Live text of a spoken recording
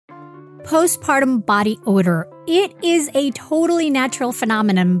Postpartum body odor. It is a totally natural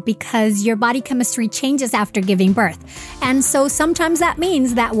phenomenon because your body chemistry changes after giving birth. And so sometimes that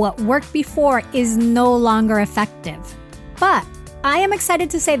means that what worked before is no longer effective. But I am excited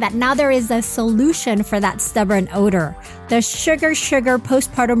to say that now there is a solution for that stubborn odor. The Sugar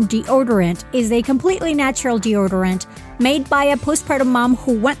postpartum deodorant is a completely natural deodorant made by a postpartum mom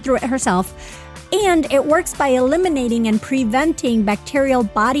who went through it herself. And it works by eliminating and preventing bacterial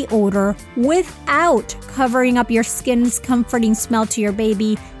body odor without covering up your skin's comforting smell to your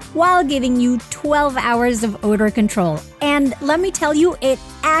baby while giving you 12 hours of odor control. And let me tell you, it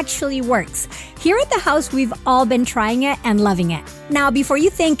actually works. Here at the house, we've all been trying it and loving it. Now, before you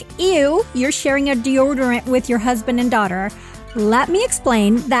think, ew, you're sharing a deodorant with your husband and daughter, let me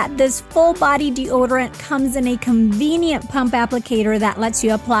explain that this full-body deodorant comes in a convenient pump applicator that lets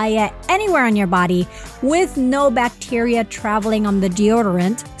you apply it anywhere on your body with no bacteria traveling on the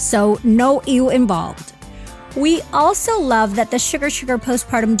deodorant, so no ew involved. We also love that the Sugar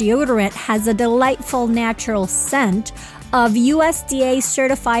postpartum deodorant has a delightful natural scent of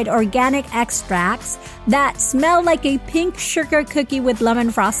USDA-certified organic extracts that smell like a pink sugar cookie with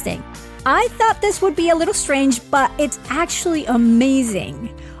lemon frosting. I thought this would be a little strange, but it's actually amazing.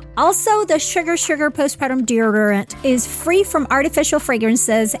 Also, the Sugar postpartum deodorant is free from artificial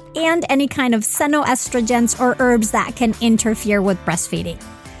fragrances and any kind of xenoestrogens or herbs that can interfere with breastfeeding.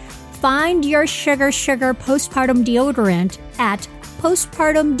 Find your Sugar postpartum deodorant at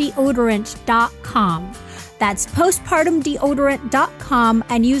postpartumdeodorant.com. That's postpartumdeodorant.com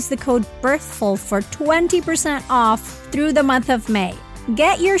and use the code BIRTHFUL for 20% off through the month of May.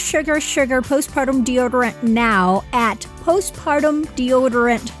 Get your Sugar postpartum deodorant now at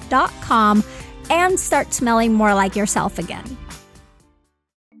postpartumdeodorant.com and start smelling more like yourself again.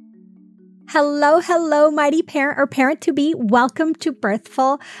 Hello, mighty parent or parent-to-be. Welcome to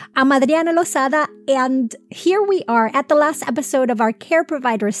Birthful. I'm Adriana Lozada, and here we are at the last episode of our Care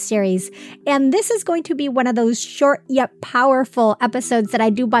Providers series. And this is going to be one of those short yet powerful episodes that I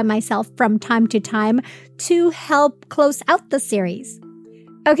do by myself from time to time to help close out the series.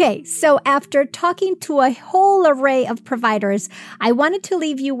 Okay, so after talking to a whole array of providers, I wanted to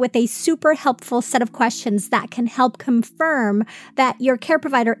leave you with a super helpful set of questions that can help confirm that your care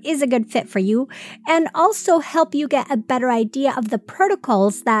provider is a good fit for you and also help you get a better idea of the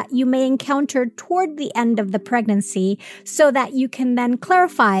protocols that you may encounter toward the end of the pregnancy so that you can then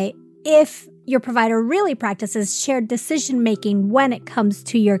clarify if your provider really practices shared decision-making when it comes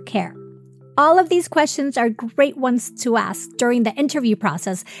to your care. All of these questions are great ones to ask during the interview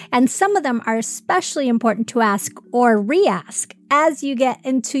process, and some of them are especially important to ask or re-ask as you get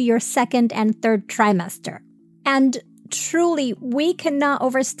into your second and third trimester. And truly, we cannot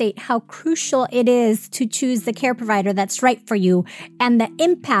overstate how crucial it is to choose the care provider that's right for you and the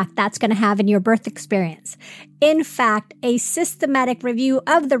impact that's going to have in your birth experience. In fact, a systematic review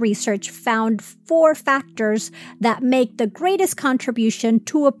of the research found 4 factors that make the greatest contribution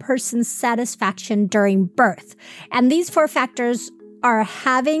to a person's satisfaction during birth. And these 4 factors are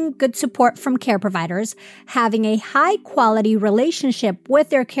having good support from care providers, having a high-quality relationship with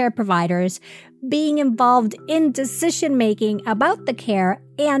their care providers, being involved in decision-making about the care,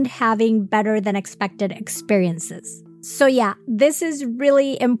 and having better than expected experiences. So yeah, this is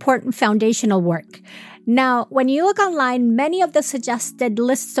really important foundational work. Now, when you look online, many of the suggested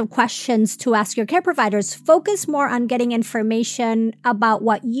lists of questions to ask your care providers focus more on getting information about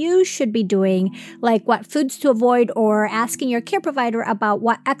what you should be doing, like what foods to avoid, or asking your care provider about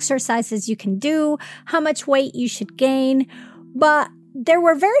what exercises you can do, how much weight you should gain. But there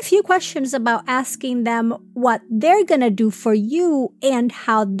were very few questions about asking them what they're going to do for you and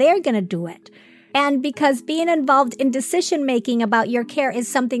how they're going to do it. And because being involved in decision-making about your care is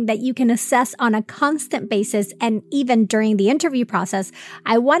something that you can assess on a constant basis and even during the interview process,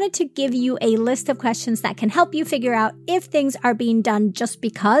 I wanted to give you a list of questions that can help you figure out if things are being done just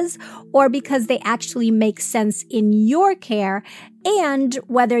because or because they actually make sense in your care and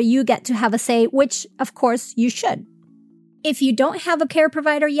whether you get to have a say, which of course you should. If you don't have a care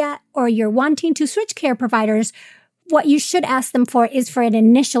provider yet, or you're wanting to switch care providers, what you should ask them for is for an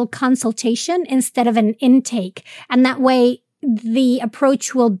initial consultation instead of an intake. And that way, the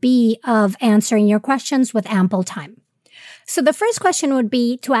approach will be of answering your questions with ample time. So the first question would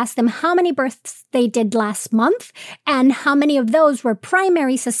be to ask them how many births they did last month and how many of those were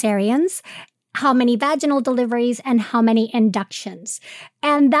primary cesareans, how many vaginal deliveries, and how many inductions.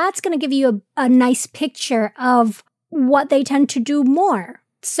 And that's going to give you a nice picture of what they tend to do more.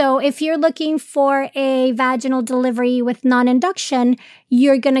 So if you're looking for a vaginal delivery with non-induction,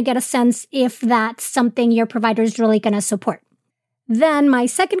 you're going to get a sense if that's something your provider is really going to support. Then my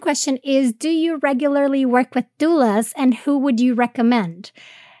second question is, do you regularly work with doulas, and who would you recommend?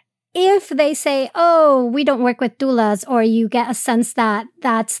 If they say, oh, we don't work with doulas, or you get a sense that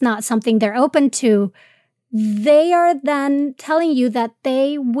that's not something they're open to, they are then telling you that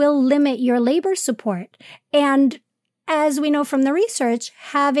they will limit your labor support. And as we know from the research,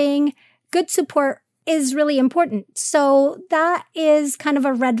 having good support is really important. So that is kind of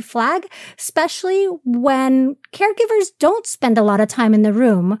a red flag, especially when caregivers don't spend a lot of time in the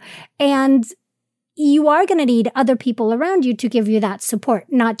room, and you are going to need other people around you to give you that support,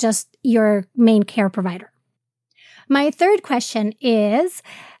 not just your main care provider. My third question is,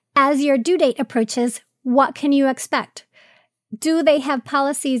 as your due date approaches, what can you expect? Do they have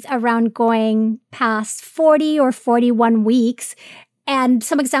policies around going past 40 or 41 weeks? And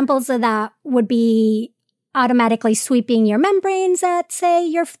some examples of that would be automatically sweeping your membranes at, say,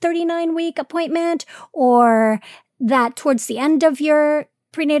 your 39-week appointment, or that towards the end of your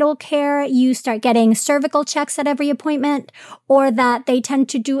prenatal care, you start getting cervical checks at every appointment, or that they tend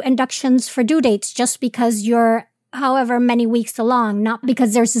to do inductions for due dates just because you're however many weeks along, not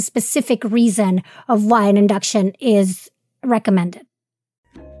because there's a specific reason of why an induction is recommended.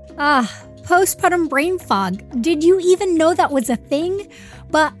 Postpartum brain fog. Did you even know that was a thing?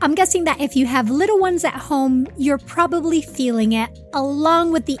 But I'm guessing that if you have little ones at home, you're probably feeling it,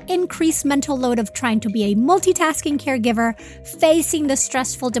 along with the increased mental load of trying to be a multitasking caregiver, facing the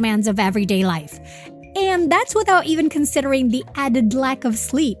stressful demands of everyday life. And that's without even considering the added lack of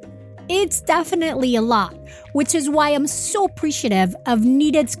sleep. It's definitely a lot, which is why I'm so appreciative of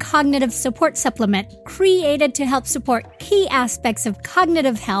Needed's cognitive support supplement, created to help support key aspects of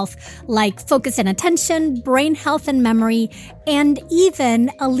cognitive health like focus and attention, brain health and memory, and even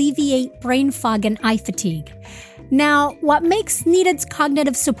alleviate brain fog and eye fatigue. Now, what makes Needed's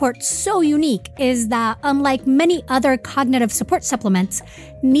cognitive support so unique is that, unlike many other cognitive support supplements,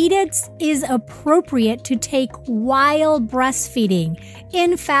 Needed's is appropriate to take while breastfeeding.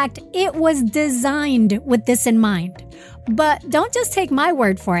 In fact, it was designed with this in mind. But don't just take my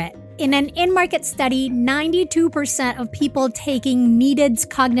word for it. In an in-market study, 92% of people taking Needed's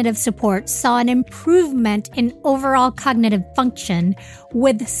cognitive support saw an improvement in overall cognitive function,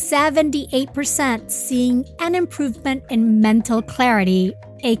 with 78% seeing an improvement in mental clarity,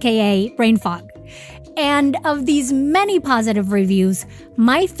 aka brain fog. And of these many positive reviews,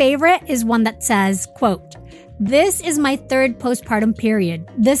 my favorite is one that says, quote, "This is my third postpartum period.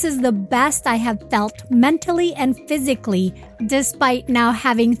 This is the best I have felt mentally and physically, despite now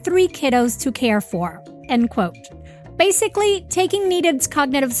having 3 kiddos to care for." End quote. Basically, taking Needed's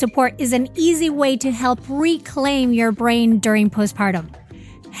cognitive support is an easy way to help reclaim your brain during postpartum.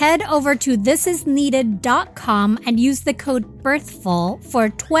 Head over to thisisneeded.com and use the code BIRTHFUL for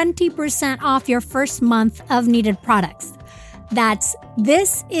 20% off your first month of Needed products. That's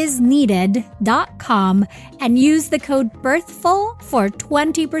thisisneeded.com and use the code BIRTHFUL for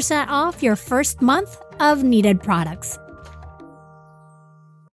 20% off your first month of Needed products.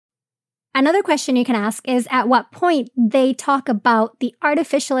 Another question you can ask is at what point they talk about the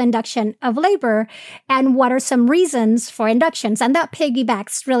artificial induction of labor and what are some reasons for inductions. And that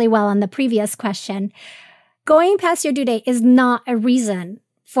piggybacks really well on the previous question. Going past your due date is not a reason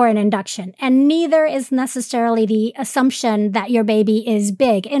for an induction, and neither is necessarily the assumption that your baby is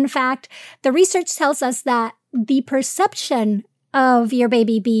big. In fact, the research tells us that the perception of your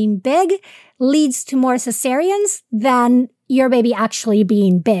baby being big leads to more cesareans than your baby actually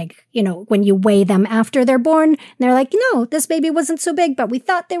being big. You know, when you weigh them after they're born, they're like, no, this baby wasn't so big, but we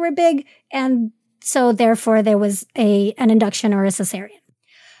thought they were big. And so therefore there was an induction or a cesarean.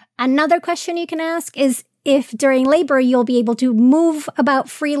 Another question you can ask is if during labor you'll be able to move about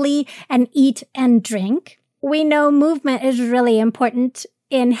freely and eat and drink. We know movement is really important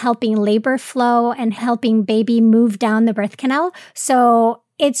in helping labor flow and helping baby move down the birth canal. So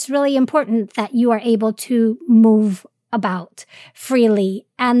it's really important that you are able to move about freely.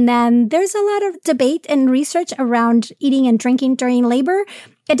 And then there's a lot of debate and research around eating and drinking during labor.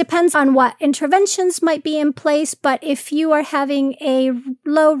 It depends on what interventions might be in place, but if you are having a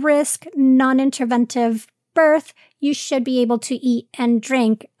low risk, non-interventive birth, you should be able to eat and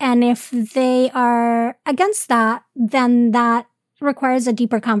drink. And if they are against that, then that requires a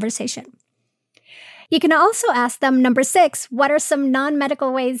deeper conversation. You can also ask them, number 6, what are some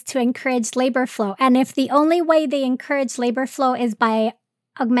non-medical ways to encourage labor flow? And if the only way they encourage labor flow is by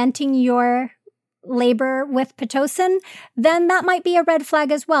augmenting your labor with Pitocin, then that might be a red flag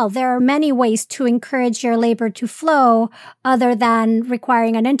as well. There are many ways to encourage your labor to flow other than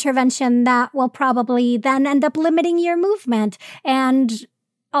requiring an intervention that will probably then end up limiting your movement and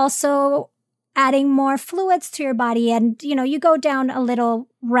also adding more fluids to your body. And, you go down a little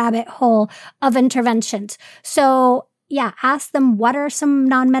rabbit hole of interventions. So yeah, ask them what are some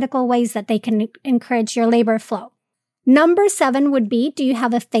non-medical ways that they can encourage your labor flow. Number 7 would be, do you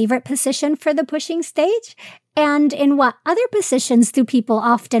have a favorite position for the pushing stage? And in what other positions do people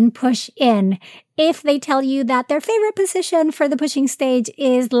often push in? If they tell you that their favorite position for the pushing stage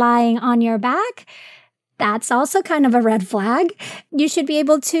is lying on your back, that's also kind of a red flag. You should be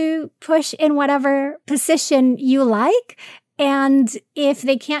able to push in whatever position you like. And if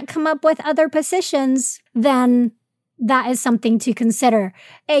they can't come up with other positions, then that is something to consider.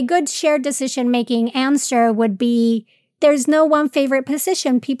 A good shared decision-making answer would be, there's no one favorite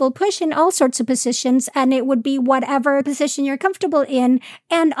position. People push in all sorts of positions, and it would be whatever position you're comfortable in.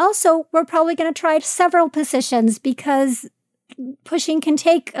 And also, we're probably going to try several positions because pushing can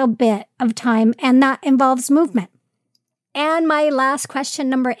take a bit of time, and that involves movement. And my last question,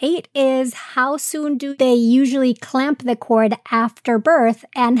 number 8, is how soon do they usually clamp the cord after birth?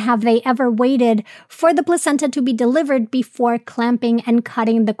 And have they ever waited for the placenta to be delivered before clamping and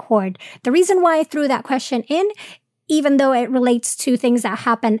cutting the cord? The reason why I threw that question in, even though it relates to things that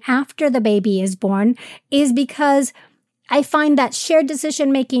happen after the baby is born, is because I find that shared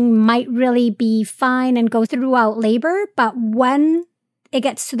decision-making might really be fine and go throughout labor, but when it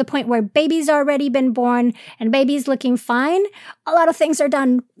gets to the point where baby's already been born and baby's looking fine, a lot of things are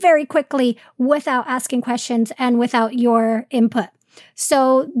done very quickly without asking questions and without your input.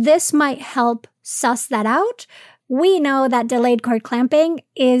 So this might help suss that out. We know that delayed cord clamping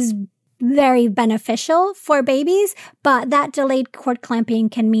is very beneficial for babies, but that delayed cord clamping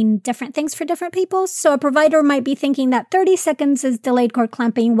can mean different things for different people. So a provider might be thinking that 30 seconds is delayed cord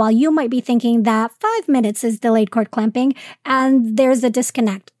clamping, while you might be thinking that 5 minutes is delayed cord clamping, and there's a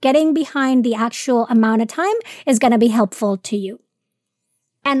disconnect. Getting behind the actual amount of time is going to be helpful to you.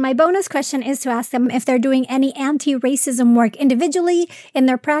 And my bonus question is to ask them if they're doing any anti-racism work individually in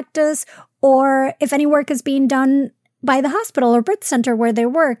their practice, or if any work is being done by the hospital or birth center where they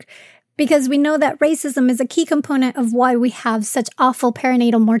work. Because we know that racism is a key component of why we have such awful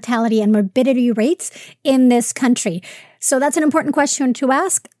perinatal mortality and morbidity rates in this country. So that's an important question to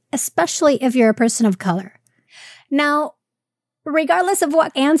ask, especially if you're a person of color. Now, regardless of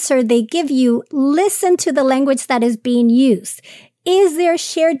what answer they give you, listen to the language that is being used. Is there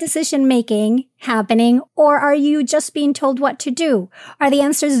shared decision-making happening, or are you just being told what to do? Are the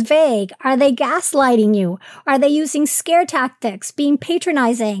answers vague? Are they gaslighting you? Are they using scare tactics, being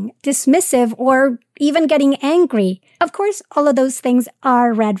patronizing, dismissive, or even getting angry? Of course, all of those things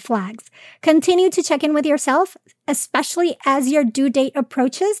are red flags. Continue to check in with yourself, especially as your due date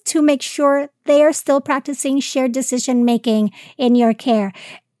approaches, to make sure they are still practicing shared decision-making in your care.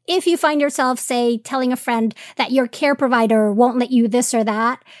 If you find yourself, say, telling a friend that your care provider won't let you this or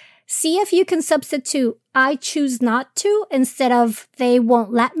that, see if you can substitute "I choose not to" instead of "they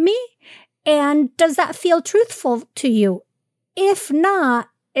won't let me." And does that feel truthful to you? If not,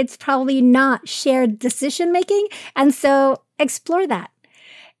 it's probably not shared decision-making. And so explore that.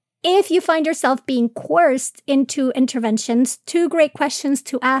 If you find yourself being coerced into interventions, 2 great questions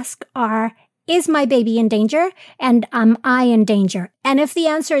to ask are, is my baby in danger? And am I in danger? And if the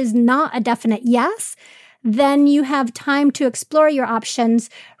answer is not a definite yes, then you have time to explore your options.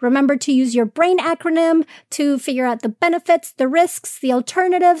 Remember to use your BRAIN acronym to figure out the benefits, the risks, the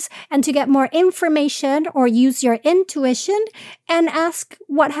alternatives, and to get more information or use your intuition and ask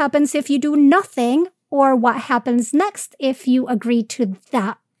what happens if you do nothing, or what happens next if you agree to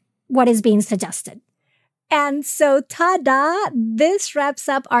that, what is being suggested. And so, ta-da, this wraps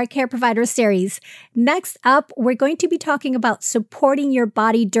up our Care Provider series. Next up, we're going to be talking about supporting your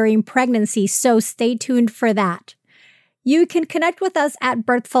body during pregnancy, so stay tuned for that. You can connect with us at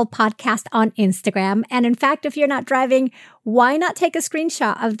Birthful Podcast on Instagram. And in fact, if you're not driving, why not take a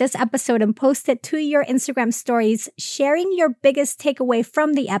screenshot of this episode and post it to your Instagram stories, sharing your biggest takeaway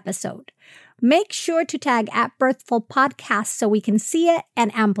from the episode. Make sure to tag at Birthful Podcast so we can see it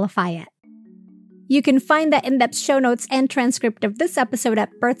and amplify it. You can find the in-depth show notes and transcript of this episode at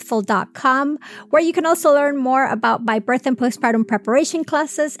birthful.com, where you can also learn more about my birth and postpartum preparation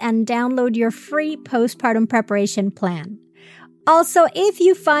classes and download your free postpartum preparation plan. Also, if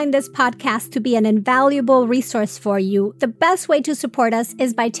you find this podcast to be an invaluable resource for you, the best way to support us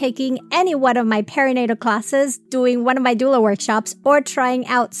is by taking any one of my perinatal classes, doing one of my doula workshops, or trying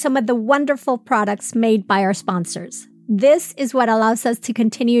out some of the wonderful products made by our sponsors. This is what allows us to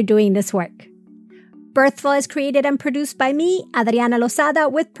continue doing this work. Birthful is created and produced by me, Adriana Lozada,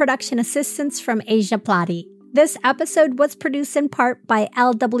 with production assistance from Asia Plati. This episode was produced in part by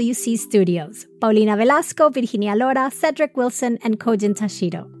LWC Studios, Paulina Velasco, Virginia Lora, Cedric Wilson, and Kojin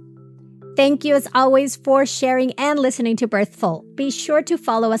Tashido. Thank you as always for sharing and listening to Birthful. Be sure to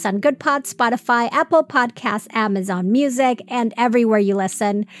follow us on GoodPod, Spotify, Apple Podcasts, Amazon Music, and everywhere you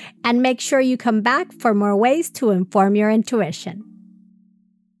listen. And make sure you come back for more ways to inform your intuition.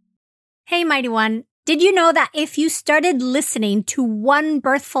 Hey, Mighty One. Did you know that if you started listening to one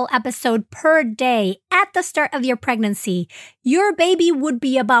Birthful episode per day at the start of your pregnancy, your baby would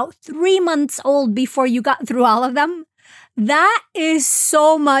be about 3 months old before you got through all of them? That is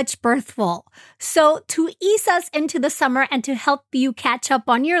so much Birthful. So to ease us into the summer and to help you catch up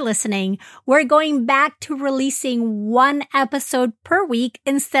on your listening, we're going back to releasing 1 episode per week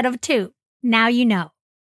instead of 2. Now you know.